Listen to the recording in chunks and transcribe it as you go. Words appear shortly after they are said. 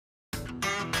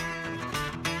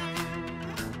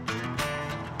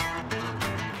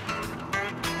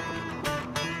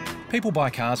People buy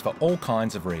cars for all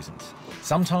kinds of reasons.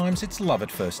 Sometimes it's love at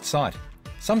first sight.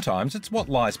 Sometimes it's what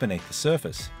lies beneath the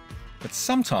surface. But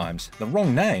sometimes the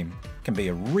wrong name can be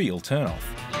a real turn-off.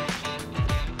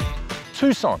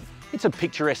 Tucson. It's a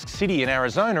picturesque city in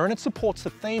Arizona and it supports the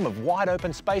theme of wide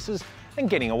open spaces and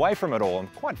getting away from it all.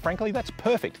 And quite frankly, that's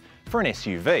perfect for an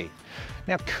SUV.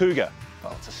 Now, Kuga.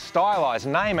 Well, it's a stylised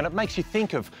name and it makes you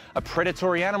think of a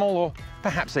predatory animal or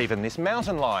perhaps even this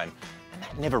mountain lion. And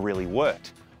that never really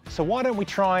worked. So why don't we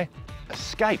try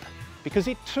Escape? Because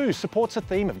it too supports a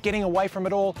theme of getting away from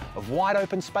it all, of wide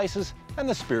open spaces and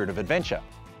the spirit of adventure.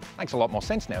 Makes a lot more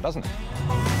sense now, doesn't it?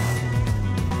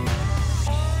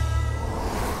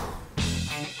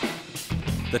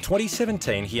 The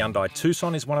 2017 Hyundai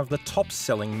Tucson is one of the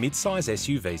top-selling mid-size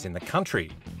SUVs in the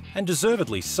country, and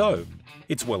deservedly so.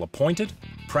 It's well appointed,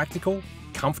 practical,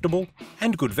 comfortable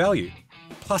and good value.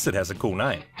 Plus it has a cool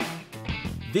name.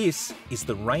 This is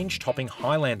the range-topping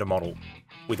Highlander model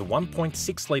with a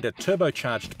 1.6-litre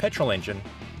turbocharged petrol engine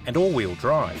and all-wheel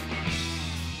drive.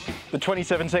 The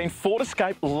 2017 Ford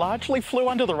Escape largely flew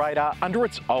under the radar under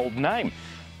its old name.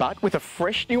 But with a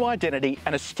fresh new identity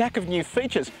and a stack of new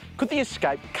features, could the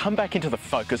Escape come back into the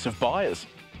focus of buyers?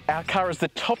 Our car is the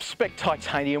top-spec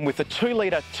titanium with a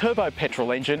 2-litre turbo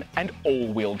petrol engine and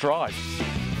all-wheel drive.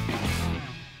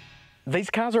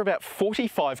 These cars are about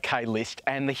 $45K list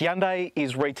and the Hyundai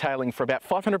is retailing for about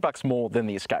 $500 more than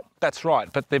the Escape. That's right,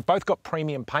 but they've both got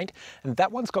premium paint and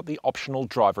that one's got the optional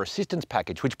driver assistance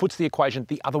package, which puts the equation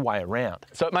the other way around.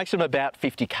 So it makes them about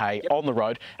 $50K on the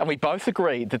road, and we both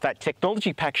agree that that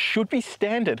technology pack should be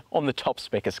standard on the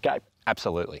top-spec Escape.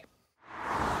 Absolutely.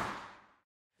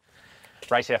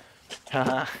 Race here.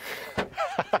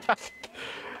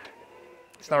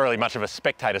 It's not really much of a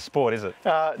spectator sport, is it?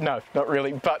 No, not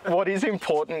really. But what is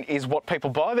important is what people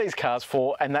buy these cars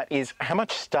for, and that is how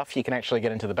much stuff you can actually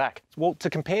get into the back. Well, to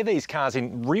compare these cars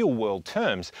in real-world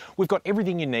terms, we've got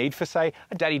everything you need for, say,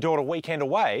 a daddy-daughter weekend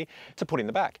away to put in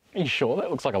the back. Are you sure?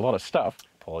 That looks like a lot of stuff.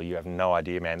 Paul, you have no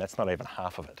idea, man. That's not even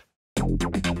half of it.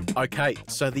 Okay,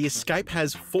 so the Escape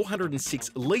has 406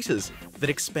 litres that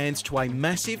expands to a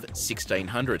massive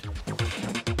 1600.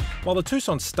 While the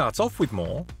Tucson starts off with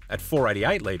more, at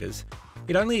 488 litres,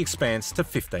 it only expands to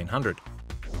 1500.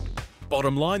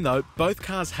 Bottom line though, both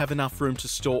cars have enough room to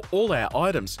store all our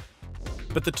items,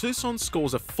 but the Tucson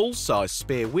scores a full-size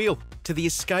spare wheel to the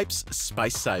Escape's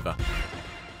space saver.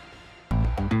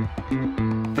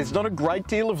 There's not a great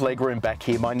deal of legroom back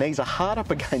here. My knees are hard up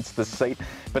against the seat,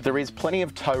 but there is plenty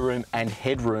of tow room and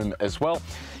headroom as well.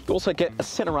 You also get a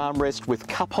centre armrest with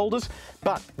cup holders,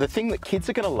 but the thing that kids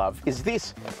are going to love is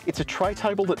this. It's a tray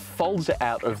table that folds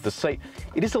out of the seat.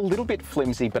 It is a little bit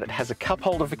flimsy, but it has a cup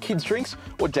holder for kids' drinks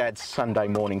or Dad's Sunday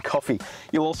morning coffee.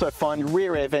 You'll also find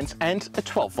rear air vents and a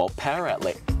 12-volt power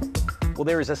outlet. Well,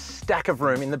 there is a stack of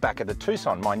room in the back of the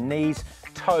Tucson. My knees,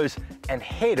 toes and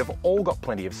head have all got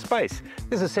plenty of space.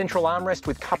 There's a central armrest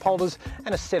with cup holders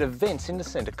and a set of vents in the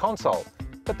centre console.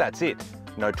 But that's it.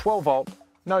 No 12-volt,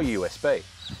 no USB.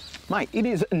 Mate, it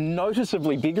is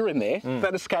noticeably bigger in there.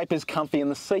 That Escape is comfy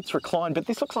and the seats recline, but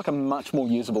this looks like a much more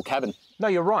usable cabin. No,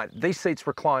 you're right. These seats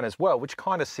recline as well, which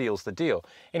kind of seals the deal.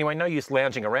 Anyway, no use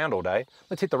lounging around all day.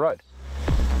 Let's hit the road.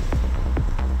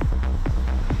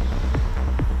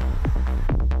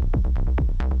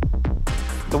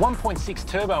 The 1.6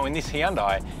 turbo in this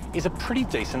Hyundai is a pretty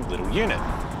decent little unit.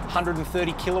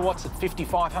 130 kilowatts at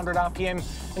 5,500 RPM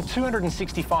and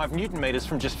 265 Newton meters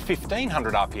from just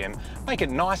 1,500 RPM make it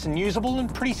nice and usable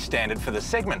and pretty standard for the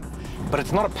segment. But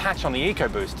it's not a patch on the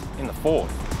EcoBoost in the Ford.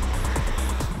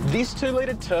 This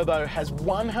 2-litre turbo has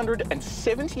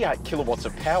 178 kilowatts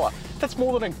of power. That's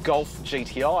more than a Golf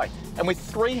GTI. And with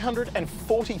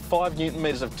 345 Newton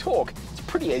meters of torque, it's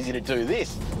pretty easy to do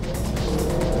this.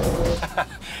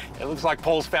 It looks like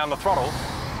Paul's found the throttle.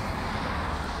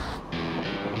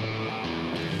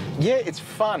 Yeah, it's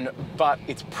fun, but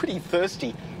it's pretty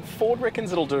thirsty. Ford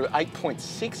reckons it'll do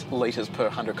 8.6 litres per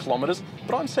 100 kilometres,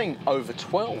 but I'm seeing over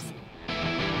 12.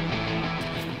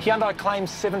 Hyundai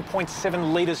claims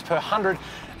 7.7 litres per 100,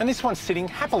 and this one's sitting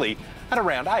happily at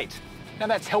around 8. Now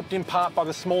that's helped in part by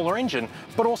the smaller engine,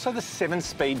 but also the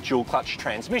 7-speed dual-clutch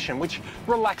transmission, which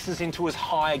relaxes into as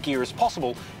high a gear as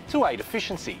possible to aid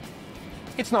efficiency.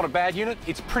 It's not a bad unit,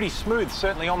 it's pretty smooth,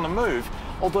 certainly on the move,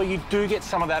 although you do get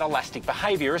some of that elastic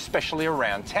behaviour, especially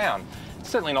around town. It's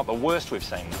certainly not the worst we've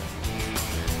seen.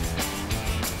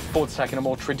 Ford's taken a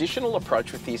more traditional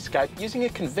approach with the Escape, using a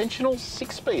conventional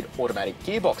 6-speed automatic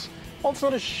gearbox. While it's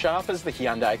not as sharp as the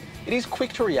Hyundai, it is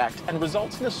quick to react and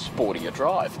results in a sportier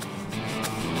drive.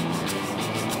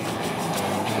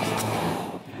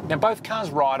 Now both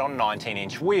cars ride on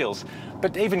 19-inch wheels,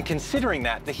 But even considering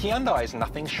that, the Hyundai is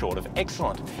nothing short of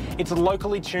excellent. Its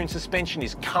locally tuned suspension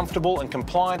is comfortable and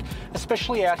compliant,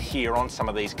 especially out here on some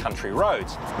of these country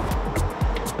roads.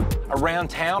 Around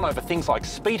town, over things like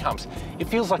speed humps, it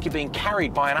feels like you're being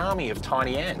carried by an army of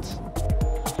tiny ants.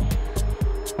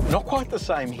 Not quite the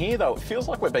same here though. It feels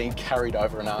like we're being carried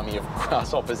over an army of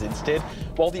grasshoppers instead.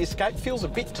 While the Escape feels a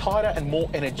bit tighter and more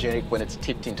energetic when it's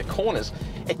tipped into corners,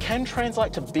 it can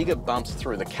translate to bigger bumps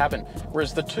through the cabin,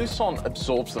 whereas the Tucson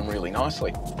absorbs them really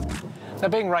nicely. Now,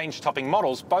 being range-topping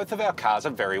models, both of our cars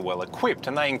are very well equipped,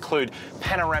 and they include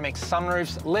panoramic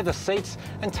sunroofs, leather seats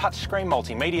and touchscreen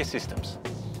multimedia systems.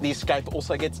 The Escape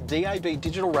also gets DAB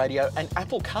digital radio and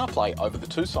Apple CarPlay over the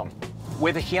Tucson.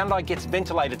 Where the Hyundai gets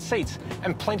ventilated seats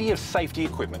and plenty of safety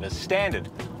equipment as standard,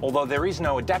 although there is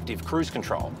no adaptive cruise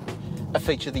control. A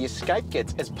feature the Escape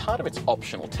gets as part of its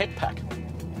optional tech pack.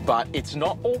 But it's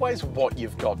not always what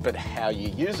you've got, but how you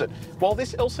use it. While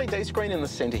this LCD screen in the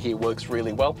centre here works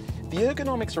really well, the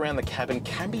ergonomics around the cabin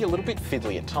can be a little bit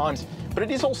fiddly at times, but it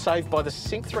is all saved by the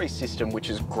Sync 3 system, which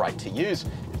is great to use.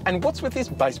 And what's with this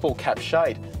baseball cap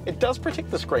shade? It does protect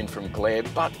the screen from glare,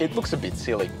 but it looks a bit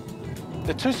silly.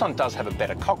 The Tucson does have a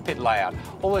better cockpit layout,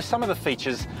 although some of the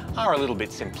features are a little bit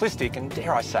simplistic and,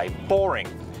 dare I say, boring.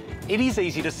 It is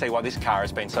easy to see why this car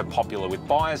has been so popular with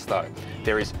buyers though.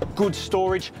 There is good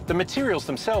storage, the materials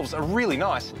themselves are really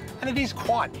nice, and it is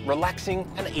quite relaxing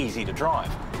and easy to drive.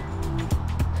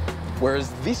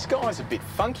 Whereas this guy's a bit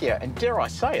funkier and, dare I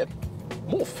say it,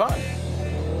 more fun.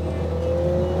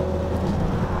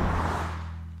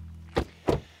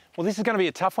 Well, this is going to be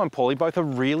a tough one, Paulie. Both are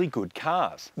really good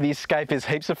cars. The Escape is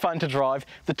heaps of fun to drive.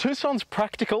 The Tucson's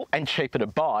practical and cheaper to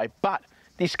buy, but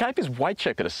the Escape is way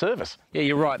cheaper to service. Yeah,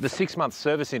 you're right. The 6-month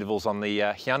service intervals on the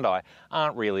Hyundai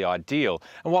aren't really ideal.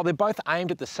 And while they're both aimed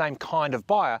at the same kind of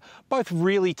buyer, both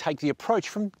really take the approach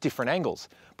from different angles.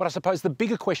 But I suppose the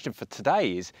bigger question for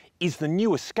today is the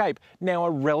new Escape now a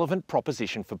relevant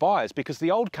proposition for buyers? Because the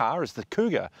old car, as the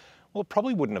Kuga, well, it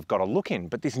probably wouldn't have got a look in,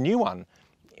 but this new one,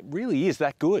 it really is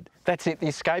that good. That's it, the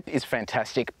Escape is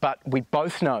fantastic, but we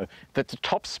both know that the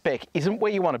top spec isn't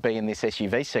where you want to be in this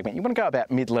SUV segment. You want to go about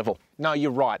mid-level. No,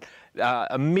 you're right.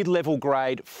 A mid-level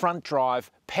grade, front drive,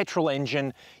 petrol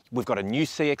engine. We've got a new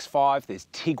CX-5, there's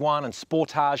Tiguan and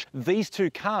Sportage. These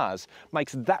two cars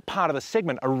makes that part of the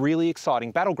segment a really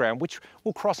exciting battleground, which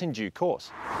we'll cross in due course.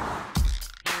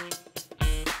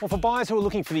 Well, for buyers who are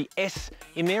looking for the S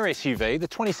in their SUV, the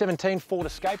 2017 Ford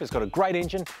Escape has got a great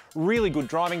engine, really good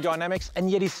driving dynamics,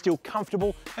 and yet is still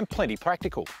comfortable and plenty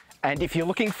practical. And if you're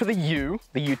looking for the U,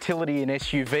 the utility in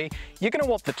SUV, you're going to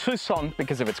want the Tucson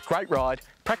because of its great ride,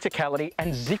 practicality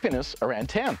and zippiness around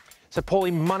town. So,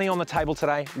 Paulie, money on the table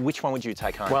today, which one would you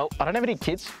take home? Well, I don't have any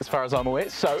kids, as far as I'm aware,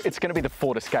 so it's going to be the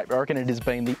Ford Escape. I reckon it has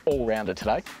been the all-rounder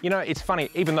today. You know, it's funny,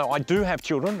 even though I do have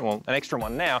children, well, an extra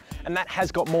one now, and that has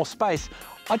got more space,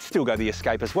 I'd still go the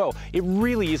Escape as well. It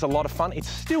really is a lot of fun. It's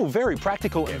still very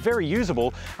practical and very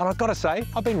usable, and I've got to say,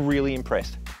 I've been really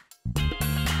impressed.